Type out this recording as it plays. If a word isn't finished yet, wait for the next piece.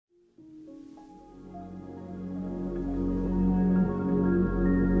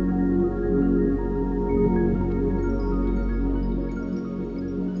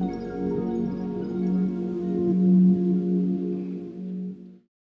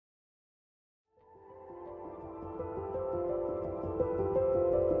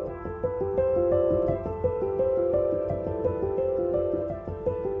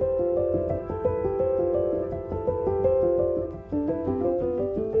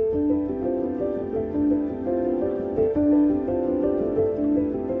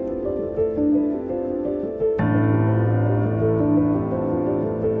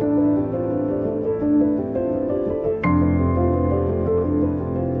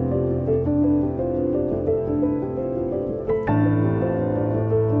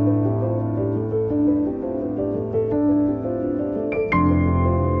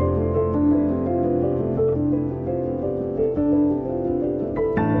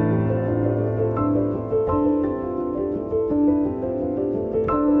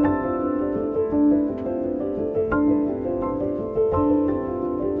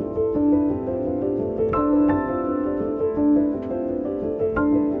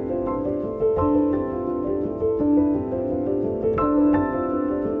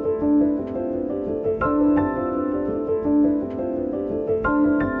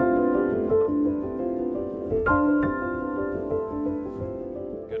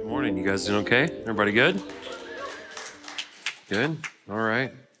Morning. You guys doing okay? Everybody good? Good? All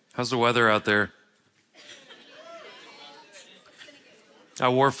right. How's the weather out there? I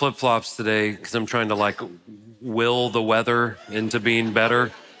wore flip-flops today because I'm trying to will the weather into being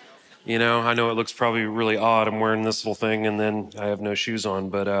better. You know, I know it looks probably really odd. I'm wearing this little thing and then I have no shoes on,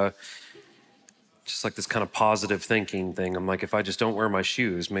 but just like this kind of positive thinking thing. I'm like, if I just don't wear my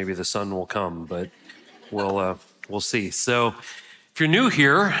shoes, maybe the sun will come, but we'll see. So if you're new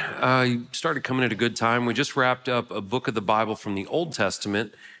here, you started coming at a good time. We just wrapped up a book of the Bible from the Old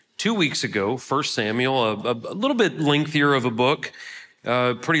Testament 2 weeks ago, 1 Samuel, a little bit lengthier of a book,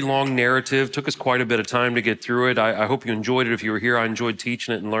 pretty long narrative. Took us quite a bit of time to get through it. I hope you enjoyed it. If you were here, I enjoyed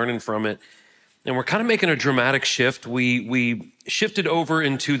teaching it and learning from it. And we're kind of making a dramatic shift. We shifted over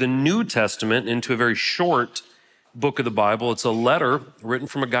into the New Testament, into a very short book of the Bible. It's a letter written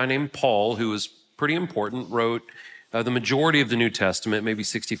from a guy named Paul, who was pretty important, wrote the majority of the New Testament, maybe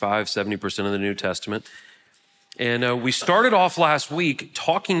 65, 70% of the New Testament. And we started off last week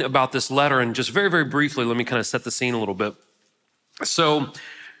talking about this letter, and just very, very briefly, let me kind of set the scene a little bit. So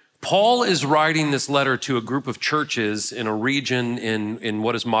Paul is writing this letter to a group of churches in a region in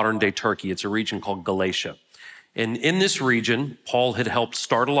what is modern day Turkey. It's a region called Galatia. And in this region, Paul had helped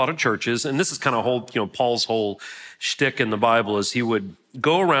start a lot of churches. And this is kind of Paul's whole shtick in the Bible is he would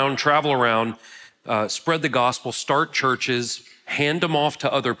go around, travel around, spread the gospel, start churches, hand them off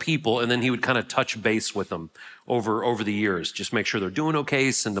to other people, and then he would kind of touch base with them over the years. Just make sure they're doing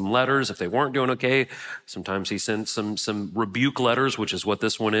okay, send them letters if they weren't doing okay. Sometimes he sent some rebuke letters, which is what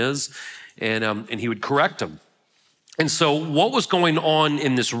this one is, and he would correct them. And so what was going on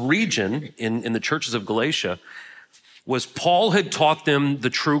in this region, in the churches of Galatia, was Paul had taught them the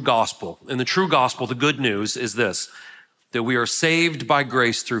true gospel. And the true gospel, the good news, is this: that we are saved by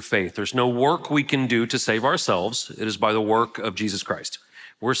grace through faith. There's no work we can do to save ourselves. It is by the work of Jesus Christ.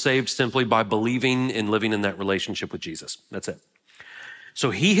 We're saved simply by believing and living in that relationship with Jesus. That's it. So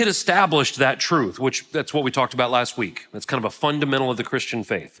he had established that truth, that's what we talked about last week. That's kind of a fundamental of the Christian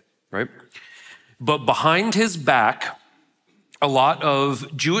faith, right? But behind his back, a lot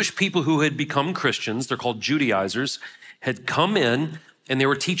of Jewish people who had become Christians, they're called Judaizers, had come in and they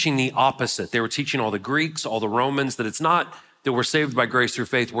were teaching the opposite. They were teaching all the Greeks, all the Romans, that it's not that we're saved by grace through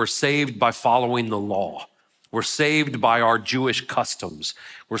faith. We're saved by following the law. We're saved by our Jewish customs.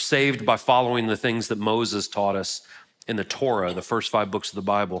 We're saved by following the things that Moses taught us in the Torah, the first 5 books of the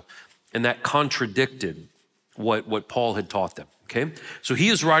Bible. And that contradicted what Paul had taught them, okay? So he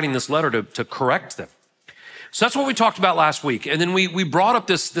is writing this letter to correct them. So that's what we talked about last week. And then we brought up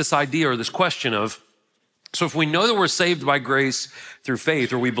this idea or this question of, so if we know that we're saved by grace through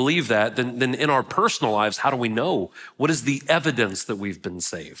faith, or we believe that, then in our personal lives, how do we know? What is the evidence that we've been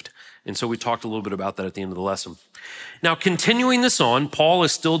saved? And so we talked a little bit about that at the end of the lesson. Now, continuing this on, Paul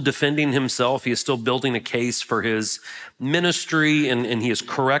is still defending himself. He is still building a case for his ministry, and he is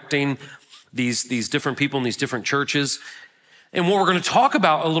correcting these different people in these different churches. And what we're going to talk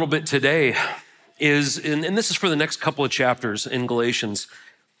about a little bit today is, and this is for the next couple of chapters in Galatians,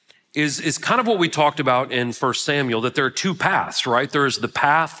 is kind of what we talked about in 1 Samuel, that there are 2 paths, right? There's the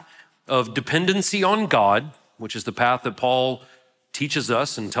path of dependency on God, which is the path that Paul teaches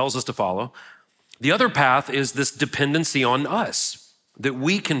us and tells us to follow. The other path is this dependency on us, that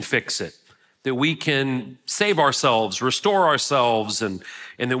we can fix it, that we can save ourselves, restore ourselves, and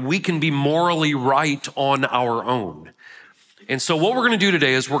that we can be morally right on our own. And so what we're going to do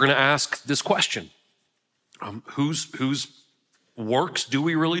today is we're going to ask this question: whose works do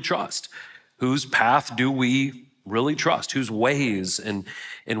we really trust? Whose path do we really trust? Whose ways and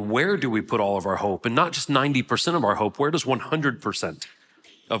where do we put all of our hope? And not just 90% of our hope, where does 100%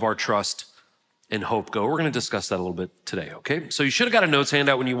 of our trust and hope go? We're going to discuss that a little bit today, okay? So you should have got a notes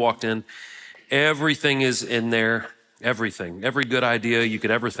handout when you walked in. Everything is in there. Everything. Every good idea you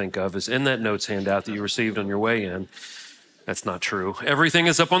could ever think of is in that notes handout that you received on your way in. That's not true. Everything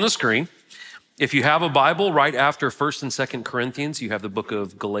is up on the screen. If you have a Bible, right after 1st and 2nd Corinthians, you have the book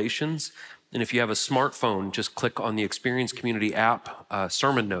of Galatians. And if you have a smartphone, just click on the Experience Community app,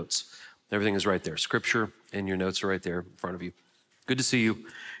 sermon notes. Everything is right there. Scripture and your notes are right there in front of you. Good to see you.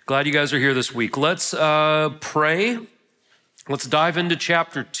 Glad you guys are here this week. Let's pray. Let's dive into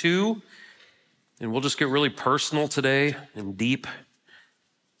chapter 2. And we'll just get really personal today and deep.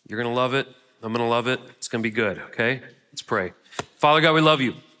 You're going to love it. I'm going to love it. It's going to be good, okay? Let's pray. Father God, we love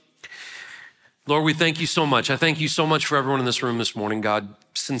you. Lord, we thank you so much. I thank you so much for everyone in this room this morning, God.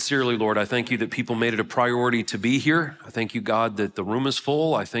 Sincerely, Lord, I thank you that people made it a priority to be here. I thank you, God, that the room is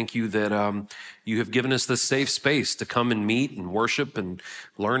full. I thank you that you have given us this safe space to come and meet and worship and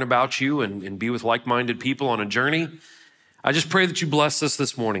learn about you and be with like-minded people on a journey. I just pray that you bless us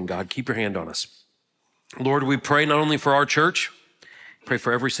this morning, God. Keep your hand on us. Lord, we pray not only for our church, pray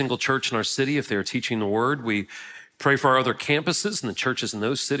for every single church in our city if they are teaching the word. We pray for our other campuses and the churches in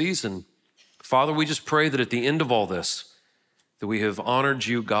those cities. And Father, we just pray that at the end of all this, that we have honored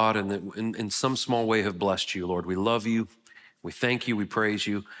you, God, and that in some small way have blessed you, Lord. We love you. We thank you. We praise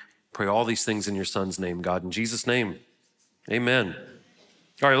you. Pray all these things in your son's name, God. In Jesus' name, amen.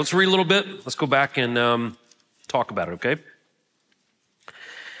 All right, let's read a little bit. Let's go back and talk about it, okay?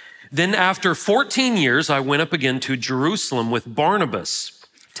 Then after 14 years, I went up again to Jerusalem with Barnabas,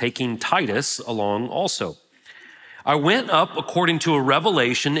 taking Titus along also. I went up according to a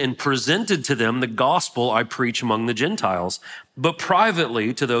revelation and presented to them the gospel I preach among the Gentiles, but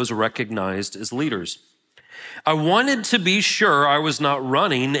privately to those recognized as leaders. I wanted to be sure I was not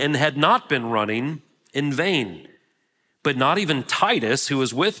running and had not been running in vain. But not even Titus, who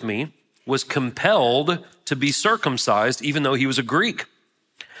was with me, was compelled to be circumcised, even though he was a Greek.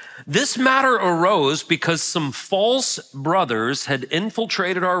 This matter arose because some false brothers had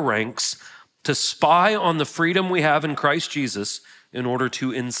infiltrated our ranks to spy on the freedom we have in Christ Jesus in order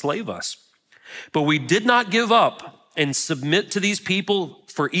to enslave us. But we did not give up and submit to these people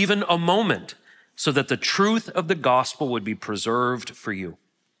for even a moment, so that the truth of the gospel would be preserved for you.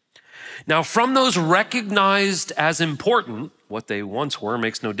 Now, from those recognized as important, what they once were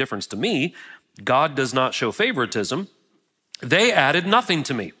makes no difference to me. God does not show favoritism. They added nothing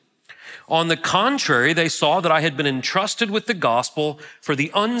to me. On the contrary, they saw that I had been entrusted with the gospel for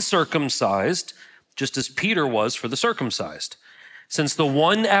the uncircumcised, just as Peter was for the circumcised. Since the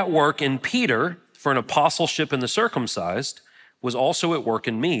one at work in Peter for an apostleship in the circumcised was also at work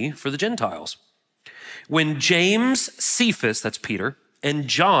in me for the Gentiles. When James, Cephas, that's Peter, and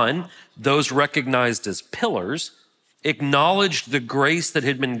John, those recognized as pillars, acknowledged the grace that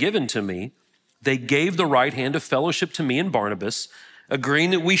had been given to me, they gave the right hand of fellowship to me and Barnabas,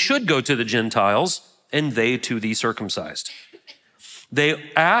 agreeing that we should go to the Gentiles and they to the circumcised.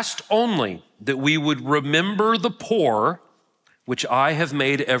 They asked only that we would remember the poor, which I have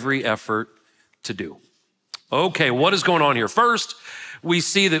made every effort to do. Okay, what is going on here? First, we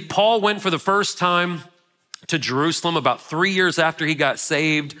see that Paul went for the first time to Jerusalem about 3 years after he got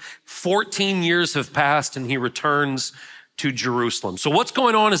saved. 14 years have passed and he returns to Jerusalem. So what's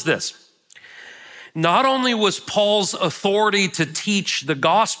going on is this. Not only was Paul's authority to teach the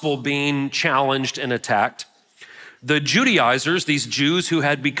gospel being challenged and attacked, the Judaizers, these Jews who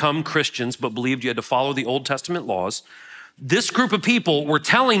had become Christians but believed you had to follow the Old Testament laws, this group of people were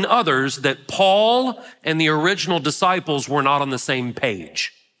telling others that Paul and the original disciples were not on the same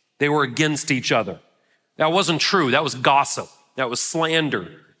page. They were against each other. That wasn't true. That was gossip. That was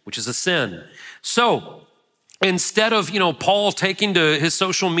slander, which is a sin. So instead of, Paul taking to his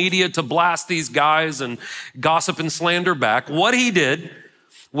social media to blast these guys and gossip and slander back, what he did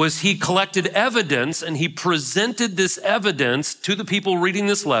was he collected evidence and he presented this evidence to the people reading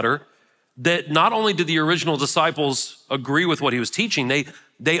this letter that not only did the original disciples agree with what he was teaching,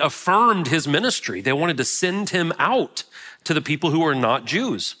 they affirmed his ministry. They wanted to send him out to the people who are not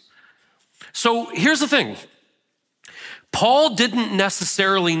Jews. So here's the thing. Paul didn't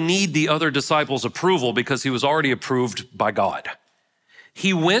necessarily need the other disciples' approval because he was already approved by God.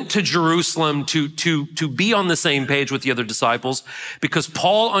 He went to Jerusalem to be on the same page with the other disciples because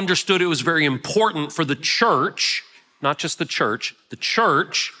Paul understood it was very important for the church, not just the church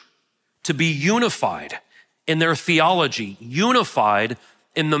to be unified in their theology, unified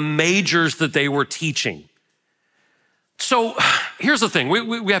in the majors that they were teaching. So here's the thing,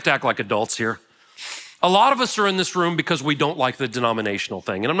 we have to act like adults here. A lot of us are in this room because we don't like the denominational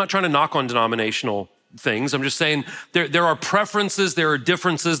thing. And I'm not trying to knock on denominational things. I'm just saying there are preferences, there are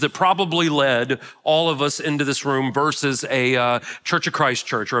differences that probably led all of us into this room versus a Church of Christ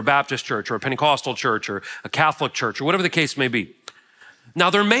church or a Baptist church or a Pentecostal church or a Catholic church or whatever the case may be.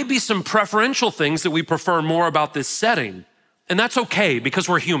 Now, there may be some preferential things that we prefer more about this setting, and that's okay because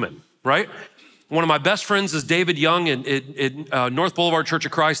we're human, right? One of my best friends is David Young at North Boulevard Church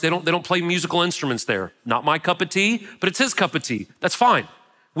of Christ. They don't play musical instruments there. Not my cup of tea, but it's his cup of tea. That's fine.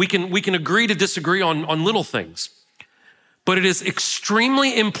 We can agree to disagree on little things. But it is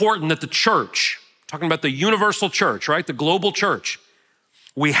extremely important that the church, talking about the universal church, right? The global church,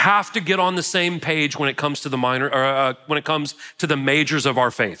 we have to get on the same page when it comes to the majors of our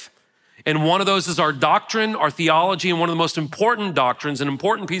faith. And one of those is our doctrine, our theology, and one of the most important doctrines and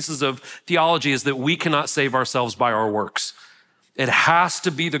important pieces of theology is that we cannot save ourselves by our works. It has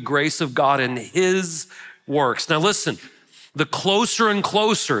to be the grace of God and his works. Now listen, the closer and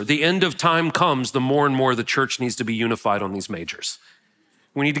closer the end of time comes, the more and more the church needs to be unified on these majors.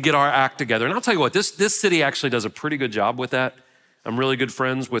 We need to get our act together. And I'll tell you what, this city actually does a pretty good job with that. I'm really good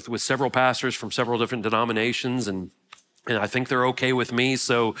friends with several pastors from several different denominations, and I think they're okay with me,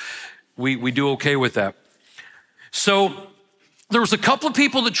 so we do okay with that. So there was a couple of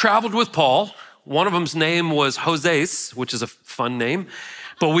people that traveled with Paul. One of them's name was Joses, which is a fun name,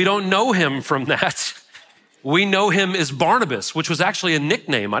 but we don't know him from that. We know him as Barnabas, which was actually a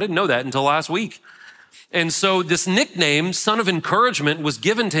nickname. I didn't know that until last week. And so this nickname, son of encouragement, was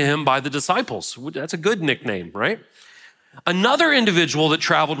given to him by the disciples. That's a good nickname, right? Another individual that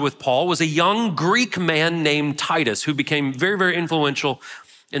traveled with Paul was a young Greek man named Titus, who became very, very influential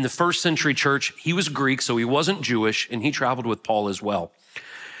in the first century church. He was Greek, so he wasn't Jewish, and he traveled with Paul as well.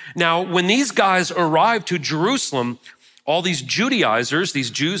 Now, when these guys arrived to Jerusalem, all these Judaizers,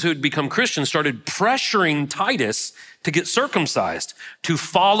 these Jews who had become Christians, started pressuring Titus to get circumcised, to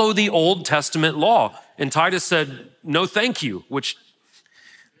follow the Old Testament law. And Titus said, no, thank you, which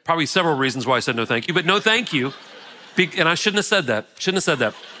probably several reasons why I said no, thank you, but no, thank you. And I shouldn't have said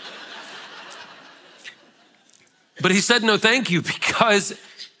that. But he said no, thank you, because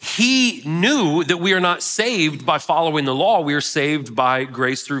he knew that we are not saved by following the law. We are saved by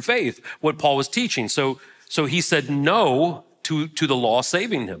grace through faith, what Paul was teaching. So he said no to the law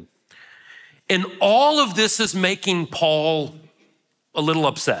saving him. And all of this is making Paul a little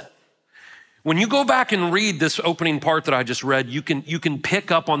upset. When you go back and read this opening part that I just read, you can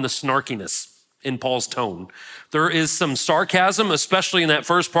pick up on the snarkiness in Paul's tone. There is some sarcasm, especially in that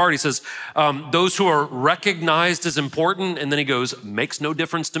first part. He says, those who are recognized as important, and then he goes, makes no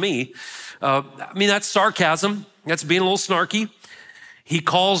difference to me. That's sarcasm. That's being a little snarky. He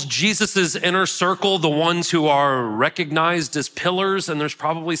calls Jesus's inner circle the ones who are recognized as pillars, and there's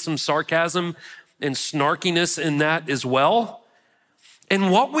probably some sarcasm and snarkiness in that as well.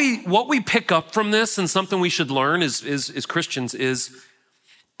 And what we pick up from this, and something we should learn as Christians, is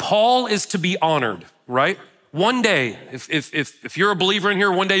Paul is to be honored, right? One day, if you're a believer in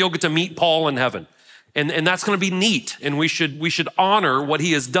here, one day you'll get to meet Paul in heaven. And that's going to be neat. And we should honor what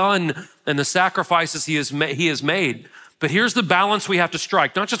he has done and the sacrifices he has made. But here's the balance we have to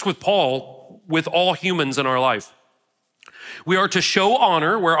strike, not just with Paul, with all humans in our life. We are to show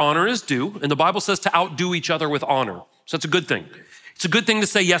honor where honor is due, and the Bible says to outdo each other with honor. So that's a good thing. It's a good thing to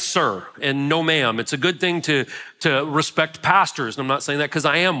say yes, sir, and no, ma'am. It's a good thing to respect pastors. And I'm not saying that because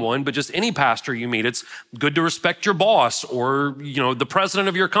I am one, but just any pastor you meet. It's good to respect your boss, or the president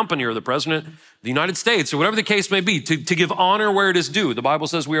of your company, or the president of the United States, or whatever the case may be, to give honor where it is due. The Bible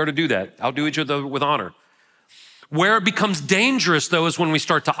says we are to do that, outdo each other with honor. Where it becomes dangerous, though, is when we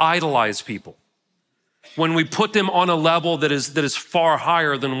start to idolize people, when we put them on a level that is far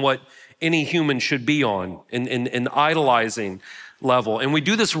higher than what any human should be on, in idolizing level. And we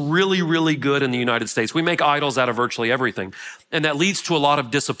do this really, really good in the United States. We make idols out of virtually everything. And that leads to a lot of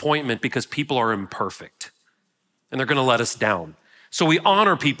disappointment because people are imperfect and they're gonna let us down. So we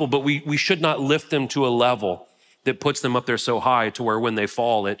honor people, but we should not lift them to a level that puts them up there so high to where when they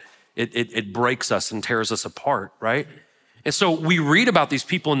fall, it breaks us and tears us apart, right? And so we read about these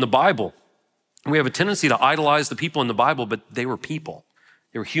people in the Bible. We have a tendency to idolize the people in the Bible, but they were people.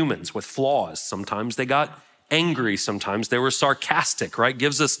 They were humans with flaws. Sometimes they got angry. Sometimes they were sarcastic, right?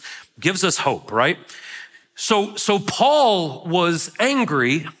 Gives us hope, right? So Paul was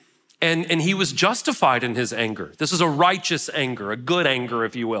angry, and he was justified in his anger. This is a righteous anger, a good anger,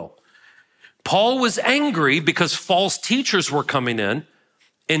 if you will. Paul was angry because false teachers were coming in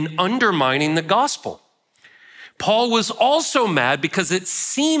and undermining the gospel. Paul was also mad because it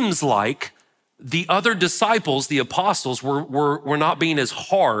seems like the other disciples, the apostles, were not being as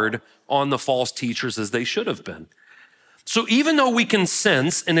hard on the false teachers as they should have been. So even though we can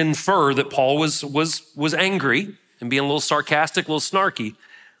sense and infer that Paul was angry and being a little sarcastic, a little snarky,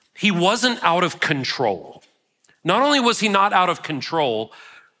 he wasn't out of control. Not only was he not out of control,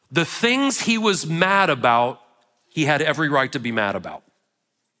 the things he was mad about, he had every right to be mad about.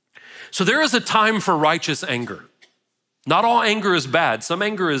 So there is a time for righteous anger. Not all anger is bad. Some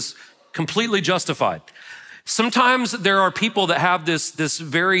anger is completely justified. Sometimes there are people that have this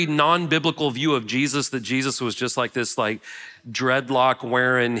very non-biblical view of Jesus, that Jesus was just like this dreadlock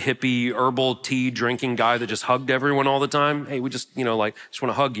wearing hippie herbal tea drinking guy that just hugged everyone all the time. Hey, we just want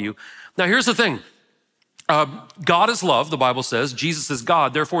to hug you. Now here's the thing. God is love, the Bible says. Jesus is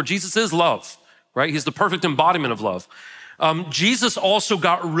God, therefore Jesus is love, right? He's the perfect embodiment of love. Jesus also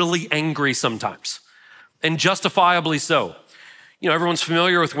got really angry sometimes, and justifiably so. Everyone's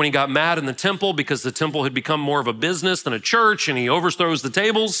familiar with when he got mad in the temple because the temple had become more of a business than a church, and he overthrows the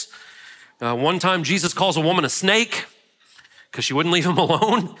tables. One time Jesus calls a woman a snake because she wouldn't leave him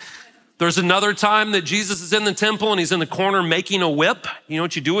alone. There's another time that Jesus is in the temple and he's in the corner making a whip. You know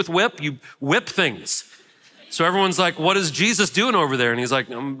what you do with whip? You whip things. So everyone's like, what is Jesus doing over there? And he's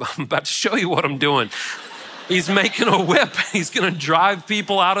like, I'm about to show you what I'm doing. He's making a whip. He's going to drive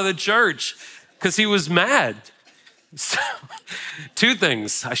people out of the church because he was mad. So, two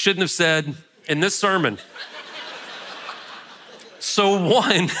things I shouldn't have said in this sermon. So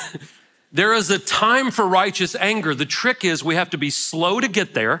one, there is a time for righteous anger. The trick is we have to be slow to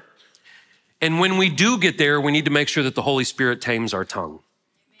get there. And when we do get there, we need to make sure that the Holy Spirit tames our tongue,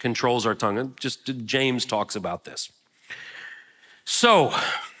 controls our tongue. And just James talks about this. So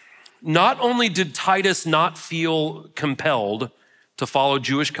not only did Titus not feel compelled to follow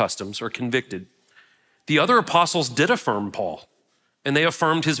Jewish customs or convicted, the other apostles did affirm Paul, and they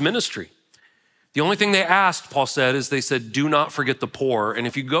affirmed his ministry. The only thing they asked, Paul said, is they said, do not forget the poor. And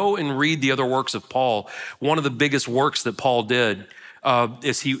if you go and read the other works of Paul, one of the biggest works that Paul did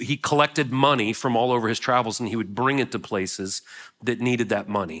is he collected money from all over his travels, and he would bring it to places that needed that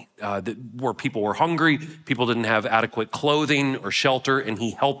money, where people were hungry, people didn't have adequate clothing or shelter, and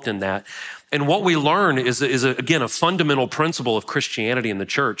he helped in that. And what we learn is again, a fundamental principle of Christianity in the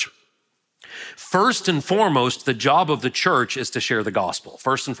church. First and foremost, the job of the church is to share the gospel,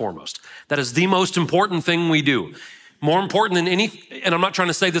 first and foremost. That is the most important thing we do. More important than any, and I'm not trying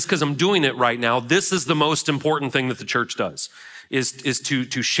to say this because I'm doing it right now, this is the most important thing that the church does, is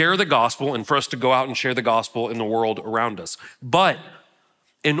to share the gospel and for us to go out and share the gospel in the world around us. But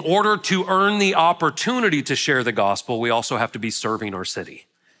in order to earn the opportunity to share the gospel, we also have to be serving our city.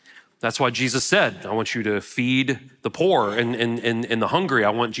 That's why Jesus said, I want you to feed the poor and the hungry.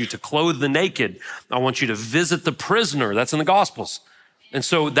 I want you to clothe the naked. I want you to visit the prisoner. That's in the Gospels. And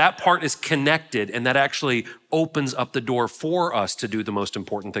so that part is connected, and that actually opens up the door for us to do the most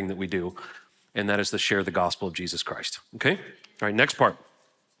important thing that we do, and that is to share the gospel of Jesus Christ. Okay? All right, next part.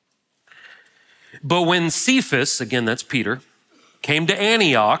 But when Cephas, again, that's Peter, came to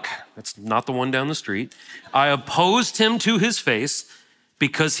Antioch, that's not the one down the street, I opposed him to his face,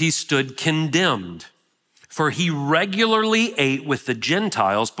 because he stood condemned. For he regularly ate with the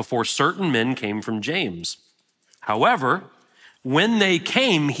Gentiles before certain men came from James. However, when they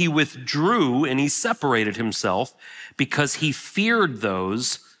came, he withdrew and he separated himself because he feared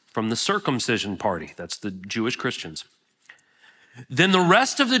those from the circumcision party. That's the Jewish Christians. Then the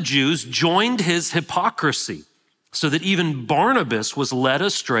rest of the Jews joined his hypocrisy, so that even Barnabas was led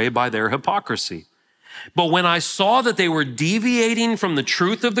astray by their hypocrisy. But when I saw that they were deviating from the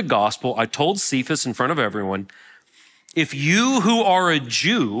truth of the gospel, I told Cephas in front of everyone, if you who are a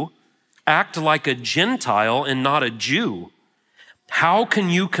Jew act like a Gentile and not a Jew, how can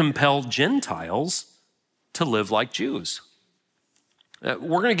you compel Gentiles to live like Jews? We're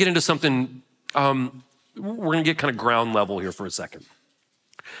going to get into something, we're going to get kind of ground level here for a second.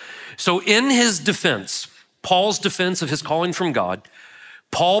 So in his defense, Paul's defense of his calling from God,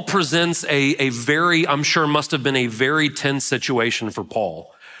 Paul presents a very, I'm sure must have been a very tense situation for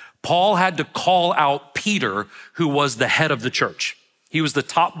Paul. Paul had to call out Peter, who was the head of the church. He was the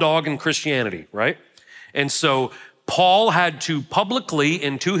top dog in Christianity, right? And so Paul had to publicly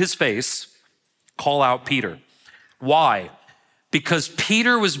and to his face call out Peter. Why? Because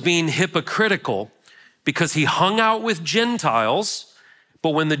Peter was being hypocritical because he hung out with Gentiles,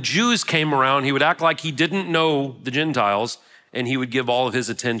 but when the Jews came around, he would act like he didn't know the Gentiles, and he would give all of his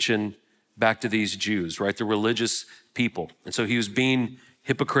attention back to these Jews, right? The religious people. And so he was being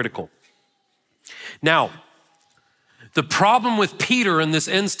hypocritical. Now, the problem with Peter in this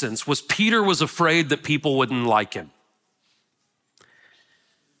instance was Peter was afraid that people wouldn't like him.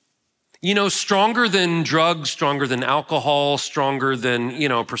 You know, stronger than drugs, stronger than alcohol, stronger than,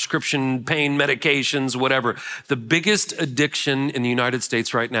 prescription pain medications, whatever. The biggest addiction in the United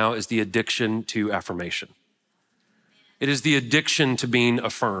States right now is the addiction to affirmation. It is the addiction to being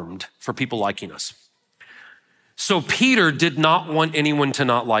affirmed for people liking us. So Peter did not want anyone to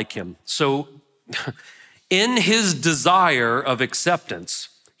not like him. So in his desire of acceptance,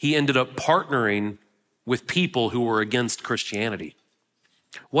 he ended up partnering with people who were against Christianity.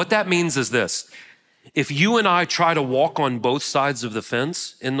 What that means is this: if you and I try to walk on both sides of the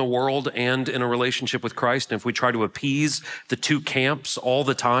fence in the world and in a relationship with Christ, and if we try to appease the two camps all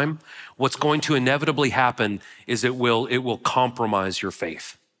the time, what's going to inevitably happen is it will compromise your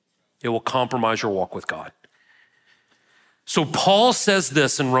faith. It will compromise your walk with God. So Paul says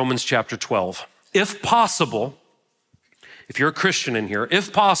this in Romans chapter 12, if possible, if you're a Christian in here,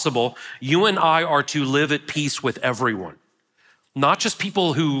 if possible, you and I are to live at peace with everyone. Not just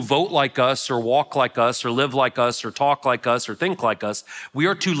people who vote like us or walk like us or live like us or talk like us or think like us. We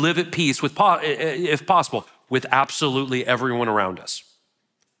are to live at peace with, if possible, with absolutely everyone around us.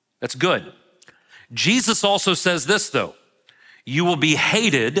 That's good. Jesus also says this though, you will be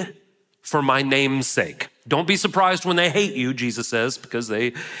hated for my name's sake. Don't be surprised when they hate you, Jesus says, because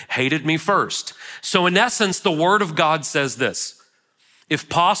they hated me first. So in essence, the word of God says this, if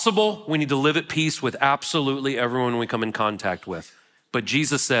possible, we need to live at peace with absolutely everyone we come in contact with. But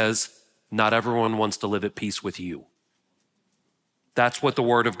Jesus says, not everyone wants to live at peace with you. That's what the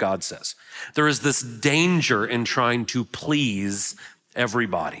word of God says. There is this danger in trying to please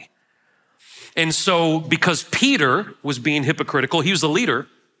everybody. And so because Peter was being hypocritical, he was the leader,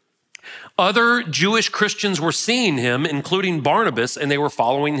 other Jewish Christians were seeing him, including Barnabas, and they were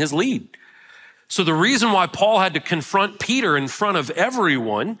following his lead. So the reason why Paul had to confront Peter in front of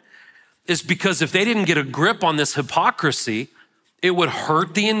everyone is because if they didn't get a grip on this hypocrisy, it would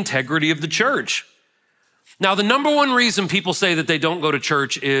hurt the integrity of the church. Now, the number one reason people say that they don't go to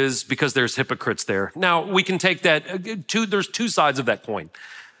church is because there's hypocrites there. Now, we can take that, there's two sides of that coin.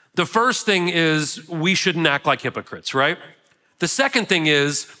 The first thing is we shouldn't act like hypocrites, right? The second thing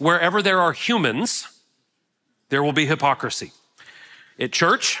is wherever there are humans, there will be hypocrisy. At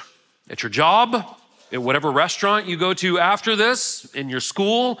church, at your job, at whatever restaurant you go to after this, in your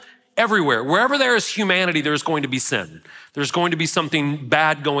school, everywhere. Wherever there is humanity, there's going to be sin. There's going to be something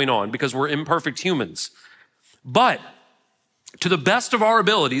bad going on because we're imperfect humans. But to the best of our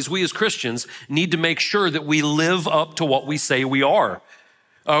abilities, we as Christians need to make sure that we live up to what we say we are.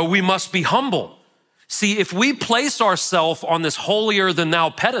 We must be humble. See, if we place ourselves on this holier than thou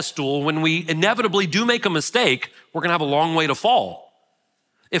pedestal, when we inevitably do make a mistake, we're gonna have a long way to fall.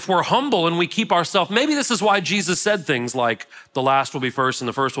 If we're humble and we keep ourselves, maybe this is why Jesus said things like the last will be first and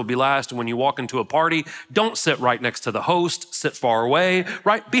the first will be last. And when you walk into a party, don't sit right next to the host, sit far away,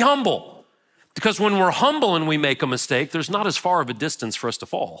 right? Be humble. Because when we're humble and we make a mistake, there's not as far of a distance for us to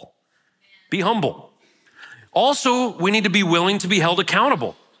fall. Be humble. Also, we need to be willing to be held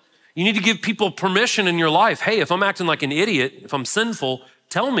accountable. You need to give people permission in your life. Hey, if I'm acting like an idiot, if I'm sinful,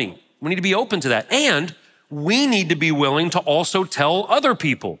 tell me. We need to be open to that. And we need to be willing to also tell other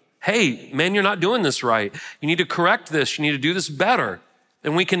people, hey, man, you're not doing this right. You need to correct this. You need to do this better.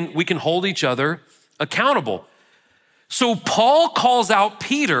 And we can hold each other accountable. So Paul calls out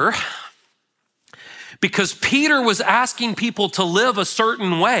Peter because Peter was asking people to live a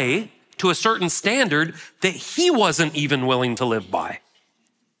certain way, to a certain standard that he wasn't even willing to live by.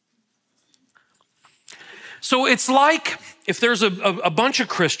 So it's like if there's a bunch of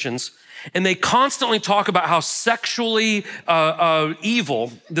Christians and they constantly talk about how sexually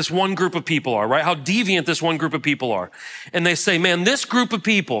evil this one group of people are, right? How deviant this one group of people are. And they say, man, this group of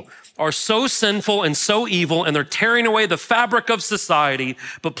people are so sinful and so evil and they're tearing away the fabric of society,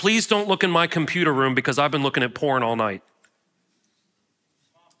 but please don't look in my computer room because I've been looking at porn all night.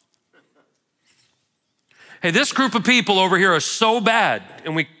 Hey, this group of people over here are so bad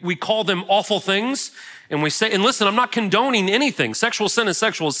and we call them awful things. And we say, and listen, I'm not condoning anything. Sexual sin is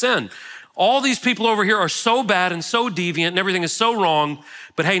sexual sin. All these people over here are so bad and so deviant and everything is so wrong.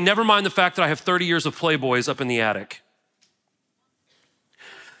 But hey, never mind the fact that I have 30 years of Playboys up in the attic.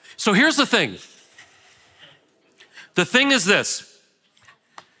 So here's the thing. The thing is this.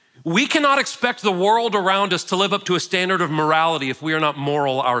 We cannot expect the world around us to live up to a standard of morality if we are not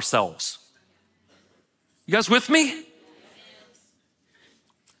moral ourselves. You guys with me?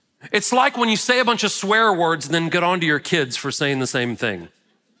 It's like when you say a bunch of swear words and then get on to your kids for saying the same thing.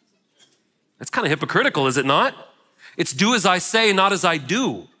 It's kind of hypocritical, is it not? It's do as I say, not as I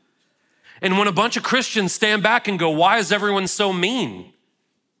do. And when a bunch of Christians stand back and go, why is everyone so mean?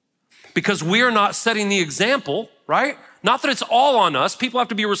 Because we are not setting the example, right? Not that it's all on us. People have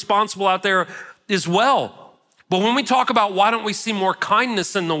to be responsible out there as well. But when we talk about why don't we see more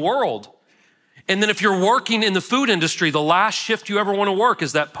kindness in the world? And then if you're working in the food industry, the last shift you ever want to work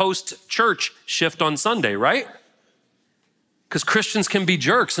is that post-church shift on Sunday, right? Because Christians can be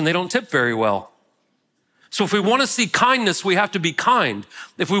jerks and they don't tip very well. So if we want to see kindness, we have to be kind.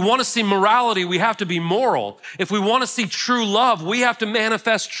 If we want to see morality, we have to be moral. If we want to see true love, we have to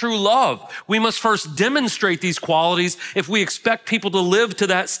manifest true love. We must first demonstrate these qualities if we expect people to live to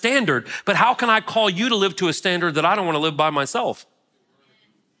that standard. But how can I call you to live to a standard that I don't want to live by myself?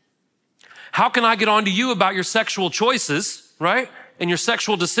 How can I get on to you about your sexual choices, right? And your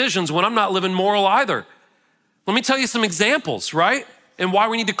sexual decisions when I'm not living moral either? Let me tell you some examples, right? And why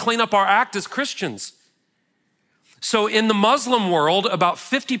we need to clean up our act as Christians. So in the Muslim world, about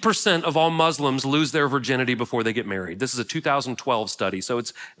 50% of all Muslims lose their virginity before they get married. This is a 2012 study, so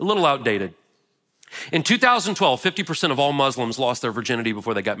it's a little outdated. In 2012, 50% of all Muslims lost their virginity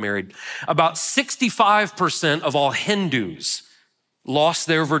before they got married. About 65% of all Hindus lost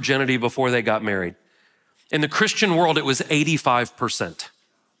their virginity before they got married. In the Christian world, it was 85%.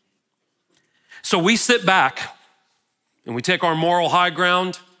 So we sit back and we take our moral high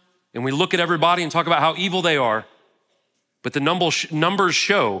ground and we look at everybody and talk about how evil they are. But the numbers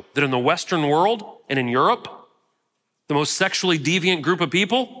show that in the Western world and in Europe, the most sexually deviant group of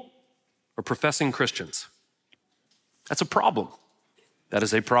people are professing Christians. That's a problem. That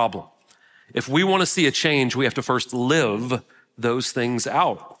is a problem. If we want to see a change, we have to first live those things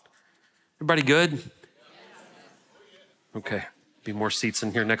out. Everybody good? Okay, be more seats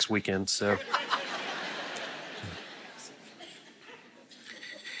in here next weekend, so.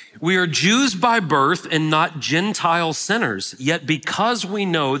 We are Jews by birth and not Gentile sinners. Yet because we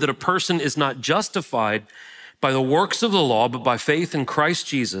know that a person is not justified by the works of the law, but by faith in Christ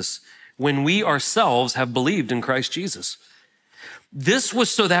Jesus, when we ourselves have believed in Christ Jesus. This was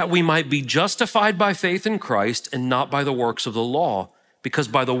so that we might be justified by faith in Christ and not by the works of the law, because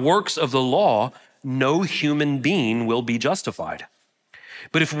by the works of the law, no human being will be justified.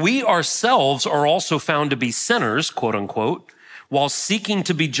 But if we ourselves are also found to be sinners, quote unquote, while seeking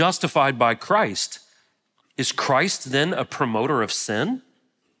to be justified by Christ, is Christ then a promoter of sin?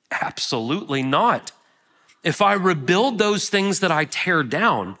 Absolutely not. If I rebuild those things that I tear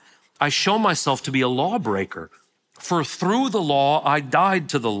down, I show myself to be a lawbreaker. For through the law, I died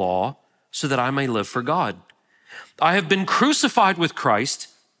to the law so that I may live for God. I have been crucified with Christ,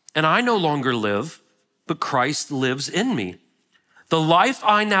 and I no longer live, but Christ lives in me. The life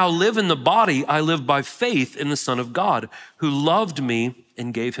I now live in the body, I live by faith in the Son of God, who loved me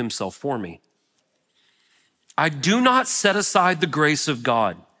and gave himself for me. I do not set aside the grace of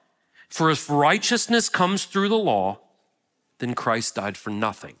God, for if righteousness comes through the law, then Christ died for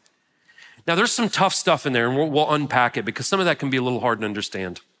nothing. Now there's some tough stuff in there, and we'll unpack it because some of that can be a little hard to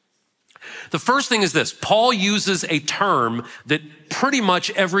understand. The first thing is this: Paul uses a term that pretty much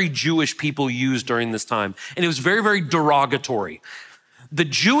every Jewish people used during this time, and it was very, very derogatory. The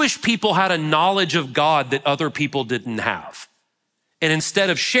Jewish people had a knowledge of God that other people didn't have. And instead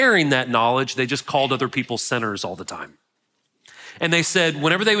of sharing that knowledge, they just called other people sinners all the time. And they said,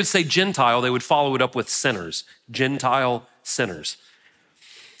 whenever they would say Gentile, they would follow it up with sinners, Gentile sinners.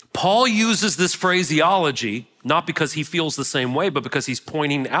 Paul uses this phraseology, not because he feels the same way, but because he's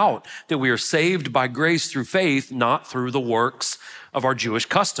pointing out that we are saved by grace through faith, not through the works of our Jewish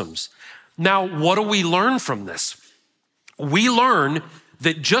customs. Now, what do we learn from this? We learn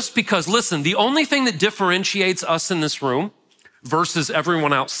that just because, listen, the only thing that differentiates us in this room versus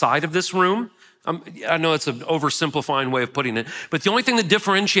everyone outside of this room, I know it's an oversimplifying way of putting it, but the only thing that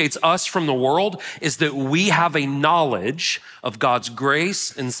differentiates us from the world is that we have a knowledge of God's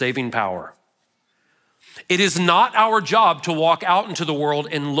grace and saving power. It is not our job to walk out into the world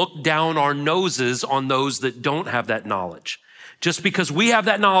and look down our noses on those that don't have that knowledge. Just because we have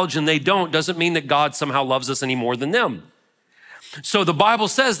that knowledge and they don't doesn't mean that God somehow loves us any more than them. So the Bible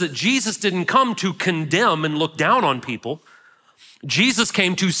says that Jesus didn't come to condemn and look down on people. Jesus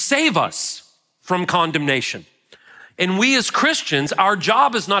came to save us from condemnation. And we as Christians, our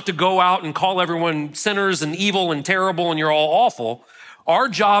job is not to go out and call everyone sinners and evil and terrible and you're all awful. Our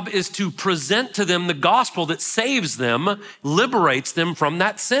job is to present to them the gospel that saves them, liberates them from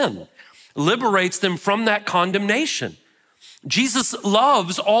that sin, liberates them from that condemnation. Jesus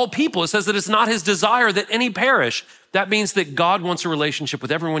loves all people. It says that it's not his desire that any perish. That means that God wants a relationship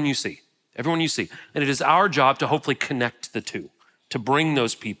with everyone you see. And it is our job to hopefully connect the two, to bring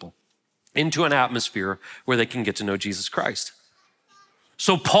those people into an atmosphere where they can get to know Jesus Christ.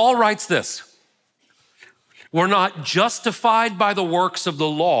 So Paul writes this: we're not justified by the works of the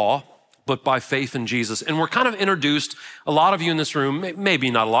law, but by faith in Jesus. And we're kind of introduced, a lot of you in this room,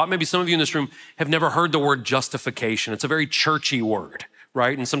 maybe not a lot, maybe some of you in this room have never heard the word justification. It's a very churchy word,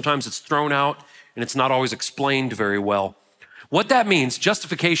 right? And sometimes it's thrown out and it's not always explained very well. What that means,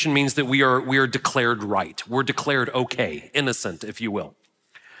 justification means that we are declared right. We're declared okay, innocent, if you will.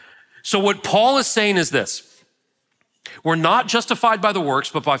 So what Paul is saying is this: we're not justified by the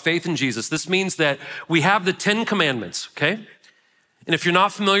works, but by faith in Jesus. This means that we have the 10 commandments, okay? And if you're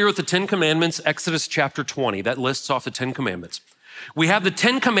not familiar with the 10 commandments, Exodus chapter 20, that lists off the 10 commandments. We have the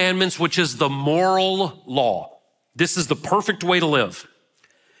 10 commandments, which is the moral law. This is the perfect way to live.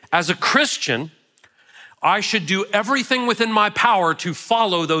 As a Christian, I should do everything within my power to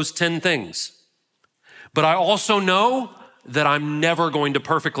follow those 10 things. But I also know that I'm never going to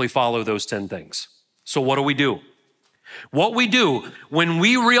perfectly follow those 10 things. So what do? What we do when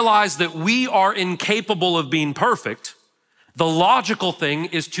we realize that we are incapable of being perfect, the logical thing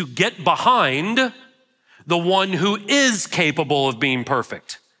is to get behind the one who is capable of being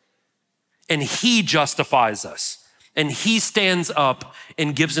perfect. And he justifies us. And he stands up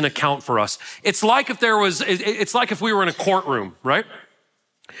and gives an account for us. It's like if we were in a courtroom, right?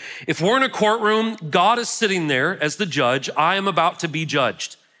 If we're in a courtroom, God is sitting there as the judge. I am about to be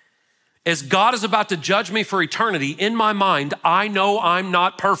judged. As God is about to judge me for eternity, in my mind, I know I'm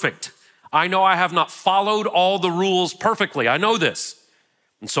not perfect. I know I have not followed all the rules perfectly. I know this.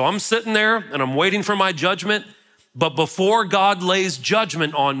 And so I'm sitting there and I'm waiting for my judgment. But before God lays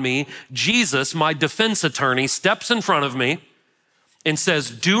judgment on me, Jesus, my defense attorney, steps in front of me and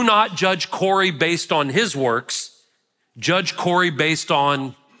says, do not judge Corey based on his works. Judge Corey based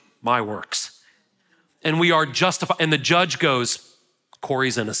on my works. And we are justified. And the judge goes,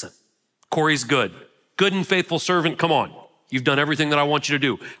 Corey's innocent. Corey's good. Good and faithful servant, come on. You've done everything that I want you to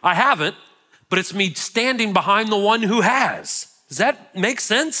do. I haven't, but it's me standing behind the one who has. Does that make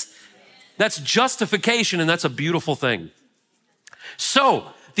sense? That's justification, and that's a beautiful thing. So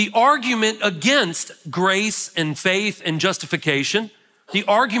the argument against grace and faith and justification, the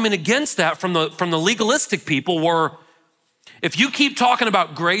argument against that from the legalistic people were, if you keep talking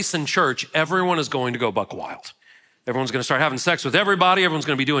about grace in church, everyone is going to go buck wild. Everyone's gonna start having sex with everybody. Everyone's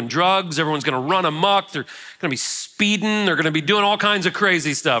gonna be doing drugs. Everyone's gonna run amok. They're gonna be speeding. They're gonna be doing all kinds of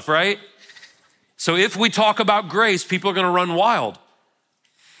crazy stuff, right? So if we talk about grace, people are gonna run wild.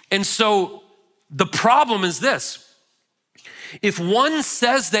 And so the problem is this. If one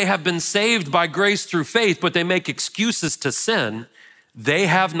says they have been saved by grace through faith, but they make excuses to sin, they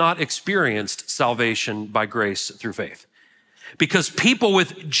have not experienced salvation by grace through faith. Because people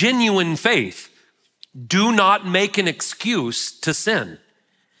with genuine faith do not make an excuse to sin.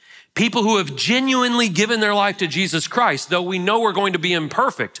 People who have genuinely given their life to Jesus Christ, though we know we're going to be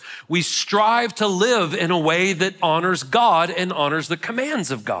imperfect, we strive to live in a way that honors God and honors the commands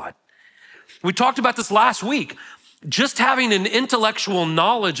of God. We talked about this last week. Just having an intellectual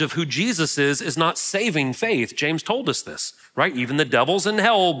knowledge of who Jesus is not saving faith. James told us this, right? Even the devils in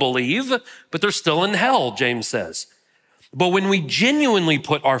hell believe, but they're still in hell, James says. But when we genuinely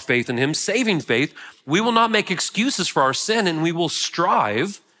put our faith in him, saving faith, we will not make excuses for our sin, and we will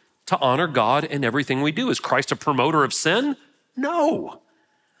strive to honor God in everything we do. Is Christ a promoter of sin? No.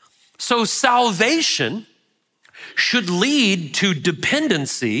 So salvation should lead to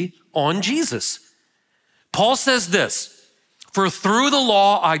dependency on Jesus. Paul says this, for through the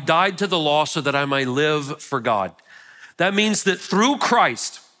law, I died to the law so that I might live for God. That means that through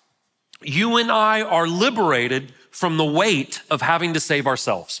Christ, you and I are liberated from the weight of having to save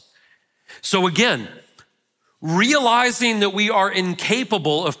ourselves. So again, realizing that we are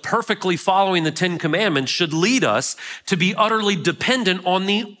incapable of perfectly following the 10 commandments should lead us to be utterly dependent on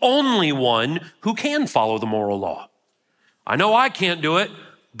the only one who can follow the moral law. I know I can't do it,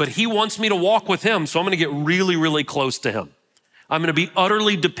 but he wants me to walk with him, so I'm gonna get really, really close to him. I'm gonna be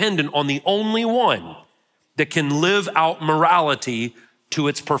utterly dependent on the only one that can live out morality to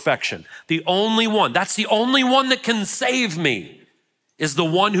its perfection. The only one, that's the only one that can save me, is the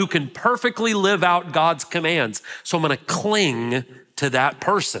one who can perfectly live out God's commands. So I'm gonna cling to that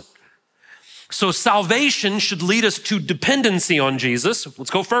person. So salvation should lead us to dependency on Jesus.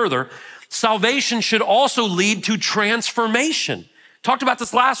 Let's go further. Salvation should also lead to transformation. Talked about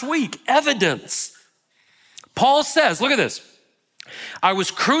this last week, evidence. Paul says, look at this. I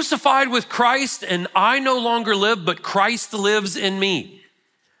was crucified with Christ and I no longer live, but Christ lives in me.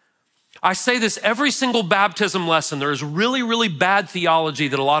 I say this every single baptism lesson. There is really, really bad theology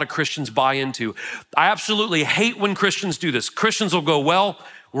that a lot of Christians buy into. I absolutely hate when Christians do this. Christians will go, well,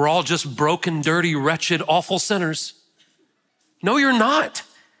 we're all just broken, dirty, wretched, awful sinners. No, you're not.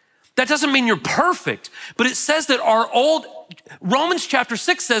 That doesn't mean you're perfect, but it says that Romans chapter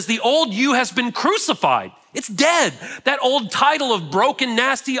 6 says the old you has been crucified. It's dead. That old title of broken,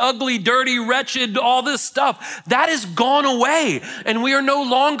 nasty, ugly, dirty, wretched, all this stuff, that is gone away. And we are no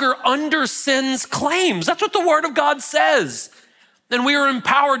longer under sin's claims. That's what the word of God says. And we are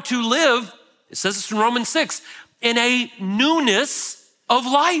empowered to live, it says this in Romans 6, in a newness of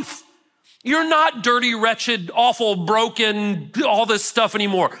life. You're not dirty, wretched, awful, broken, all this stuff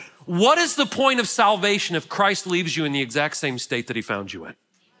anymore. What is the point of salvation if Christ leaves you in the exact same state that he found you in?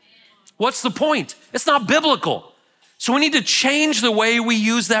 What's the point? It's not biblical. So we need to change the way we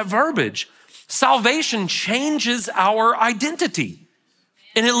use that verbiage. Salvation changes our identity,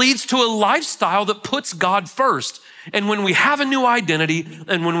 and it leads to a lifestyle that puts God first. And when we have a new identity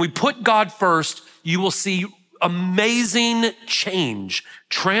and when we put God first, you will see amazing change,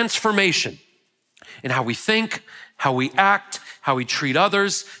 transformation in how we think, how we act, how we treat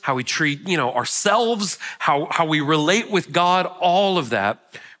others, how we treat, ourselves, how we relate with God. All of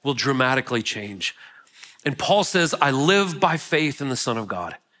that will dramatically change. And Paul says, I live by faith in the Son of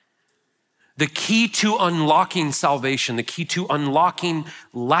God. The key to unlocking salvation, the key to unlocking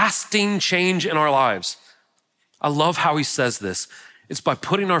lasting change in our lives. I love how he says this. It's by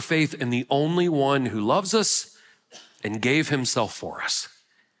putting our faith in the only one who loves us and gave himself for us.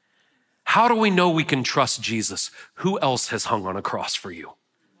 How do we know we can trust Jesus? Who else has hung on a cross for you?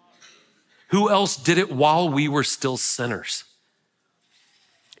 Who else did it while we were still sinners?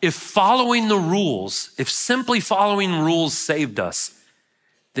 If following the rules, if simply following rules saved us,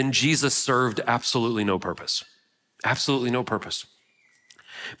 then Jesus served absolutely no purpose. Absolutely no purpose.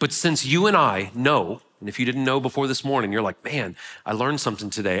 But since you and I know, and if you didn't know before this morning, you're like, man, I learned something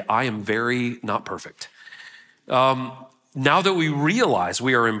today. I am very not perfect. Now that we realize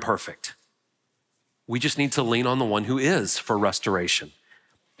we are imperfect, we just need to lean on the one who is for restoration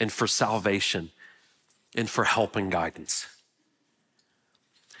and for salvation and for help and guidance.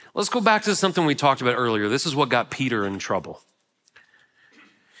 Let's go back to something we talked about earlier. This is what got Peter in trouble.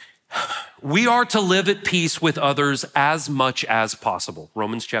 We are to live at peace with others as much as possible.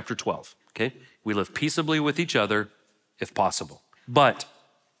 Romans chapter 12, okay? We live peaceably with each other if possible. But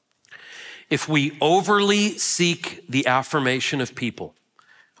if we overly seek the affirmation of people,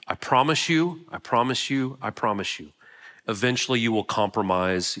 I promise you, eventually you will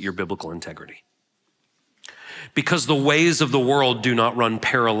compromise your biblical integrity. Because the ways of the world do not run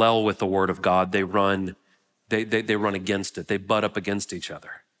parallel with the word of God. They run against it. They butt up against each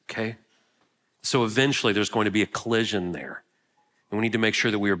other, okay? So eventually there's going to be a collision there. And we need to make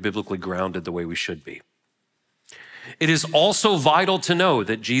sure that we are biblically grounded the way we should be. It is also vital to know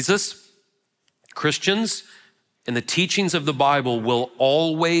that Jesus, Christians, and the teachings of the Bible will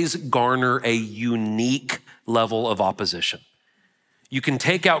always garner a unique level of opposition. You can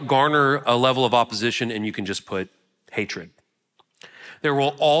take out garner a level of opposition and you can just put hatred. There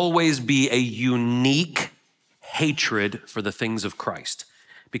will always be a unique hatred for the things of Christ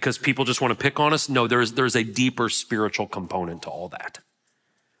because people just want to pick on us. No, there's a deeper spiritual component to all that.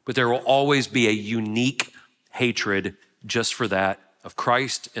 But there will always be a unique hatred just for that of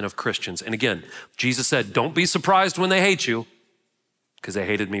Christ and of Christians. And again, Jesus said, don't be surprised when they hate you because they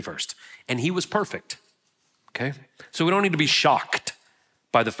hated me first. And he was perfect, okay? So we don't need to be shocked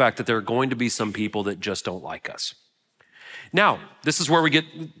by the fact that there are going to be some people that just don't like us. Now, this is where we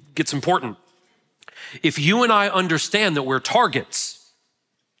gets important. If you and I understand that we're targets,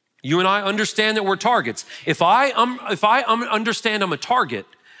 if I understand I'm a target,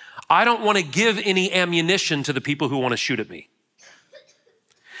 I don't want to give any ammunition to the people who want to shoot at me.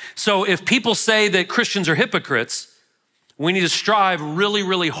 So if people say that Christians are hypocrites, we need to strive really,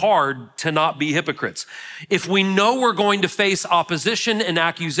 really hard to not be hypocrites. If we know we're going to face opposition and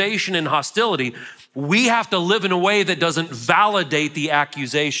accusation and hostility, we have to live in a way that doesn't validate the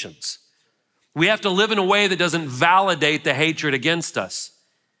accusations. We have to live in a way that doesn't validate the hatred against us.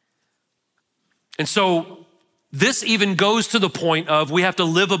 And so this even goes to the point of we have to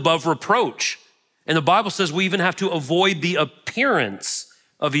live above reproach. And the Bible says we even have to avoid the appearance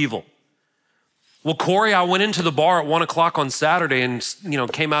of evil. Well, Corey, I went into the bar at 1 o'clock on Saturday and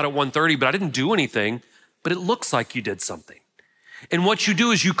came out at 1:30, but I didn't do anything, but it looks like you did something. And what you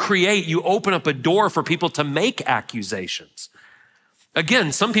do is you open up a door for people to make accusations.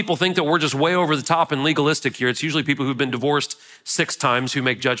 Again, some people think that we're just way over the top and legalistic here. It's usually people who've been divorced 6 times who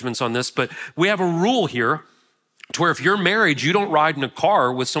make judgments on this, but we have a rule here to where if you're married, you don't ride in a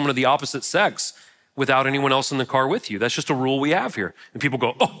car with someone of the opposite sex without anyone else in the car with you. That's just a rule we have here. And people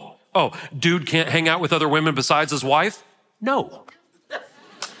go, oh, dude can't hang out with other women besides his wife? No,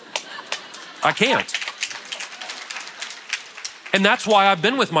 I can't. And that's why I've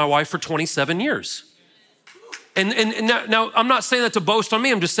been with my wife for 27 years. And now I'm not saying that to boast on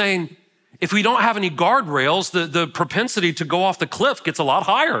me. I'm just saying if we don't have any guardrails, the propensity to go off the cliff gets a lot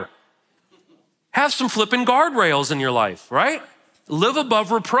higher. Have some flipping guardrails in your life, right? Live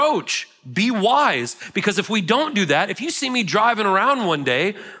above reproach. Be wise. Because if we don't do that, if you see me driving around one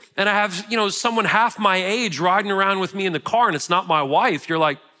day and I have, someone half my age riding around with me in the car and it's not my wife, you're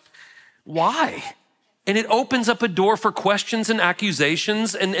like, why? And it opens up a door for questions and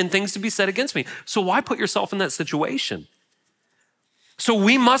accusations and things to be said against me. So why put yourself in that situation? So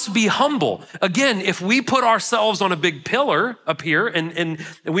we must be humble. Again, if we put ourselves on a big pillar up here and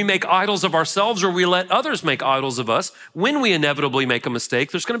we make idols of ourselves or we let others make idols of us, when we inevitably make a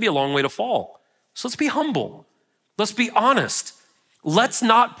mistake, there's going to be a long way to fall. So let's be humble. Let's be honest. Let's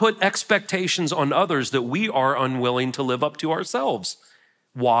not put expectations on others that we are unwilling to live up to ourselves.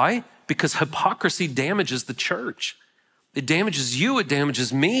 Why? Because hypocrisy damages the church. It damages you, it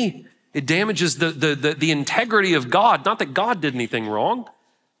damages me. It damages the integrity of God. Not that God did anything wrong,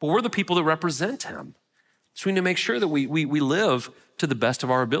 but we're the people that represent him. So we need to make sure that we live to the best of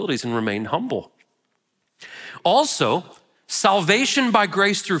our abilities and remain humble. Also, salvation by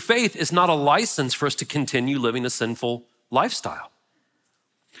grace through faith is not a license for us to continue living a sinful lifestyle.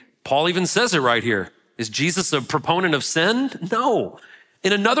 Paul even says it right here. Is Jesus a proponent of sin? No.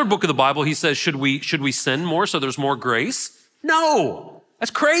 In another book of the Bible, he says, should we sin more so there's more grace? No,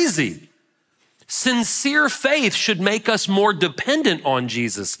 that's crazy. Sincere faith should make us more dependent on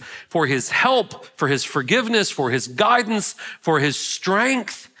Jesus for his help, for his forgiveness, for his guidance, for his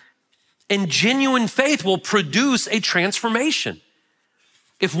strength. And genuine faith will produce a transformation.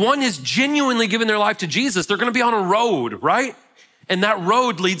 If one has genuinely given their life to Jesus, they're going to be on a road, right? And that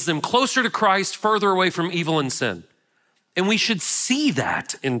road leads them closer to Christ, further away from evil and sin. And we should see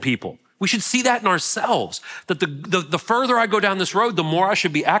that in people. We should see that in ourselves, that the further I go down this road, the more I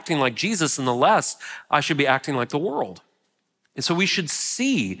should be acting like Jesus and the less I should be acting like the world. And so we should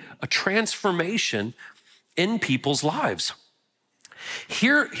see a transformation in people's lives.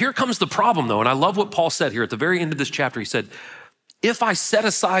 Here comes the problem though, and I love what Paul said here at the very end of this chapter. He said, if I set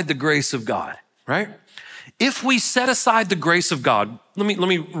aside the grace of God, right? If we set aside the grace of God, let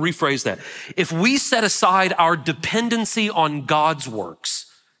me rephrase that. If we set aside our dependency on God's works,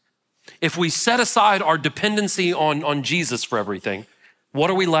 if we set aside our dependency on Jesus for everything, what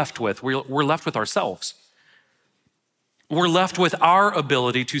are we left with? We're left with ourselves. We're left with our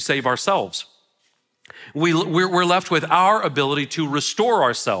ability to save ourselves. We're left with our ability to restore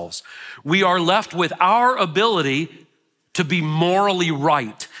ourselves. We are left with our ability to be morally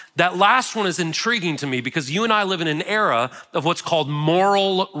right. That last one is intriguing to me because you and I live in an era of what's called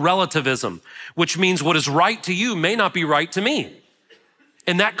moral relativism, which means what is right to you may not be right to me.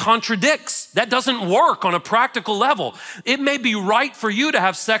 And that contradicts. That doesn't work on a practical level. It may be right for you to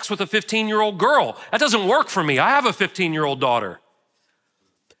have sex with a 15-year-old girl. That doesn't work for me. I have a 15-year-old daughter.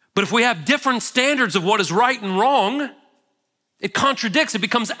 But if we have different standards of what is right and wrong, it contradicts. It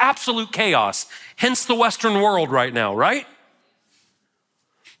becomes absolute chaos. Hence the Western world right now, right?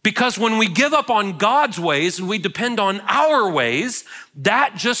 Because when we give up on God's ways and we depend on our ways,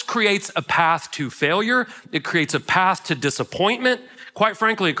 that just creates a path to failure. It creates a path to disappointment. Quite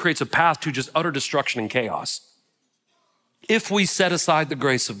frankly, it creates a path to just utter destruction and chaos. If we set aside the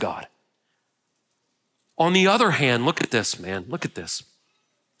grace of God. On the other hand, look at this, man. Look at this.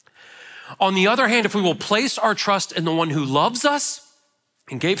 On the other hand, if we will place our trust in the one who loves us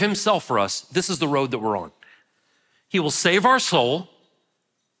and gave himself for us, this is the road that we're on. He will save our soul.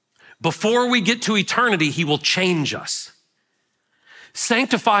 Before we get to eternity, he will change us.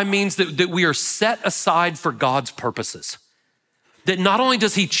 Sanctify means that we are set aside for God's purposes. That not only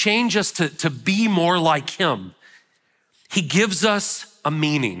does he change us to be more like him, he gives us a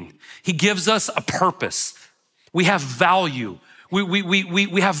meaning. He gives us a purpose. We have value.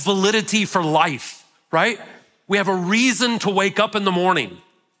 We have validity for life, right? We have a reason to wake up in the morning.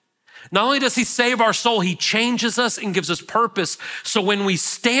 Not only does he save our soul, he changes us and gives us purpose. So when we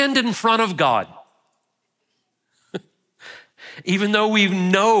stand in front of God, even though we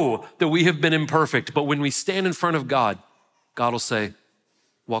know that we have been imperfect, but when we stand in front of God, God will say,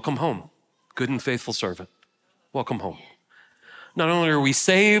 welcome home, good and faithful servant. Welcome home. Not only are we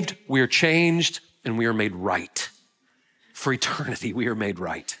saved, we are changed and we are made right. For eternity, we are made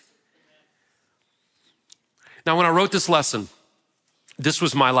right. Now, when I wrote this lesson, this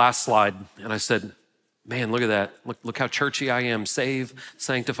was my last slide. And I said, man, look at that. Look how churchy I am. Saved,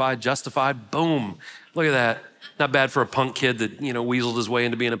 sanctified, justified. Boom. Look at that. Not bad for a punk kid that, weaseled his way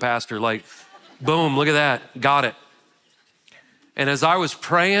into being a pastor. Like, boom, look at that. Got it. And as I was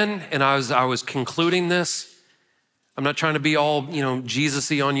praying and I was concluding this, I'm not trying to be all,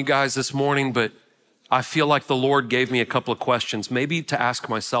 Jesus-y on you guys this morning, but I feel like the Lord gave me a couple of questions, maybe to ask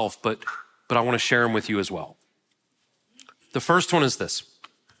myself, but I want to share them with you as well. The first one is this.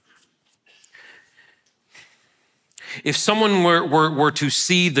 If someone were to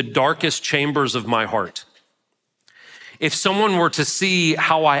see the darkest chambers of my heart, if someone were to see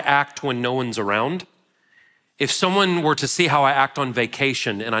how I act when no one's around, if someone were to see how I act on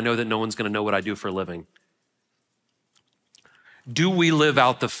vacation and I know that no one's going to know what I do for a living, do we live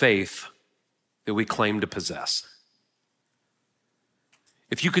out the faith that we claim to possess?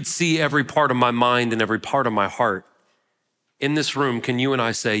 If you could see every part of my mind and every part of my heart in this room, can you and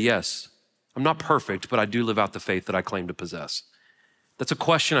I say, yes, I'm not perfect, but I do live out the faith that I claim to possess? That's a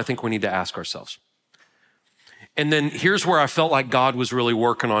question I think we need to ask ourselves. And then here's where I felt like God was really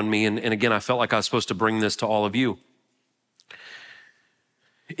working on me. And again, I felt like I was supposed to bring this to all of you.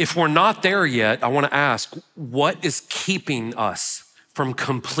 If we're not there yet, I want to ask, what is keeping us from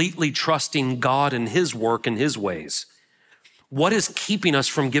completely trusting God and his work and his ways? What is keeping us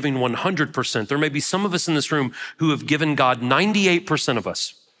from giving 100%? There may be some of us in this room who have given God 98% of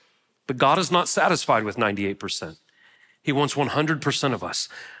us, but God is not satisfied with 98%. He wants 100% of us.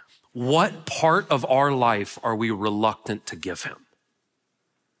 What part of our life are we reluctant to give him?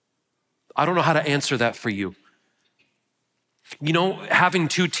 I don't know how to answer that for you. You know, having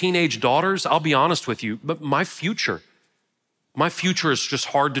 2 teenage daughters, I'll be honest with you, but my future is just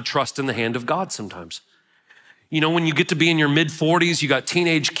hard to trust in the hand of God sometimes. You know, when you get to be in your mid-40s, you got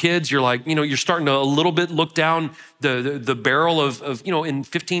teenage kids, you're like, you know, you're starting to a little bit look down the barrel of, you know, in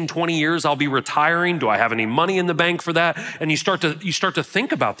 15, 20 years, I'll be retiring. Do I have any money in the bank for that? And you start to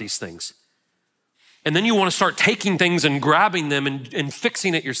think about these things. And then you want to start taking things and grabbing them and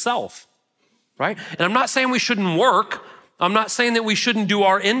fixing it yourself, right? And I'm not saying we shouldn't work. I'm not saying that we shouldn't do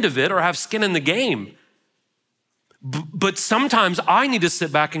our end of it or have skin in the game. But sometimes I need to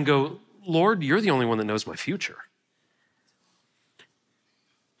sit back and go, Lord, you're the only one that knows my future.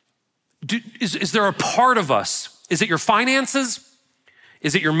 Is there a part of us? Is it your finances?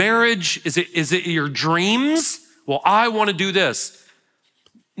 Is it your marriage? Is it your dreams? Well, I want to do this.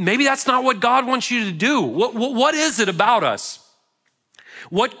 Maybe that's not what God wants you to do. What is it about us?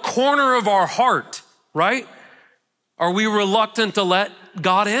 What corner of our heart, right, are we reluctant to let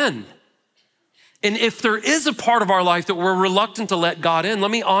God in? And if there is a part of our life that we're reluctant to let God in, let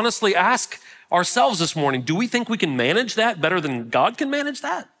me honestly ask ourselves this morning, do we think we can manage that better than God can manage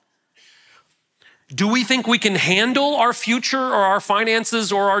that? Do we think we can handle our future or our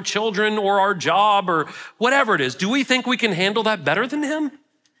finances or our children or our job or whatever it is? Do we think we can handle that better than Him?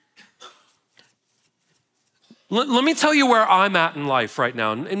 Let me tell you where I'm at in life right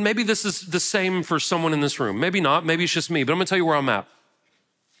now. And maybe this is the same for someone in this room. Maybe not. Maybe it's just me, but I'm gonna tell you where I'm at.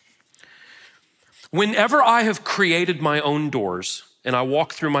 Whenever I have created my own doors and I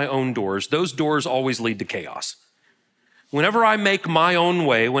walk through my own doors, those doors always lead to chaos. Whenever I make my own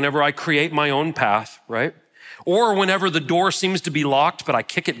way, whenever I create my own path, right? Or whenever the door seems to be locked, but I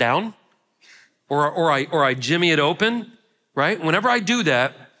kick it down, or I jimmy it open, right? Whenever I do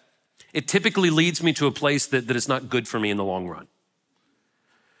that, it typically leads me to a place that is not good for me in the long run.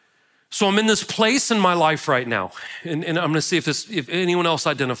 So I'm in this place in my life right now, and I'm gonna see if anyone else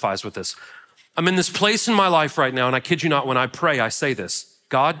identifies with this. I'm in this place in my life right now, and I kid you not, when I pray, I say this,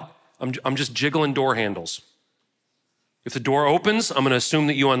 God, I'm just jiggling door handles. If the door opens, I'm gonna assume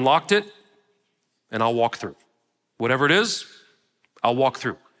that you unlocked it, and I'll walk through. Whatever it is, I'll walk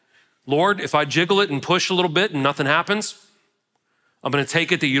through. Lord, if I jiggle it and push a little bit and nothing happens, I'm gonna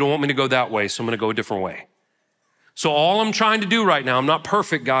take it that you don't want me to go that way, so I'm gonna go a different way. So all I'm trying to do right now, I'm not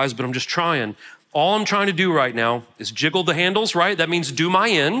perfect, guys, but I'm just trying. All I'm trying to do right now is jiggle the handles, right? That means do my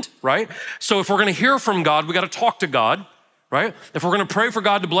end, right? So if we're gonna hear from God, we gotta talk to God, right? If we're gonna pray for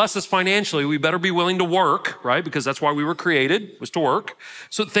God to bless us financially, we better be willing to work, right? Because that's why we were created, was to work.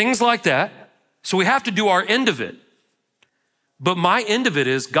 So things like that. So we have to do our end of it. But my end of it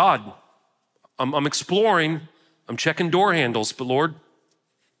is, God, I'm exploring, I'm checking door handles, but Lord,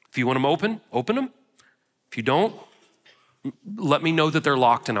 if you want them open, open them. If you don't, let me know that they're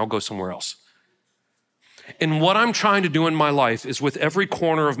locked and I'll go somewhere else. And what I'm trying to do in my life is with every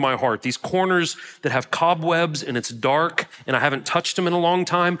corner of my heart, these corners that have cobwebs and it's dark and I haven't touched them in a long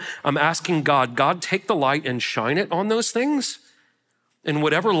time, I'm asking God, take the light and shine it on those things. And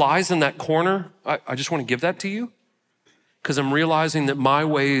whatever lies in that corner, I just want to give that to you because I'm realizing that my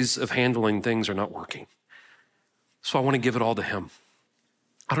ways of handling things are not working. So I want to give it all to Him.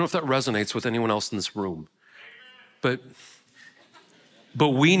 I don't know if that resonates with anyone else in this room, but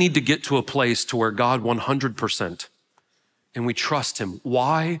we need to get to a place to where God 100%, and we trust Him.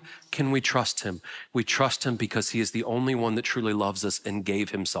 Why can we trust Him? We trust Him because He is the only one that truly loves us and gave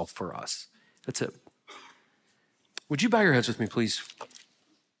Himself for us. That's it. Would you bow your heads with me, please?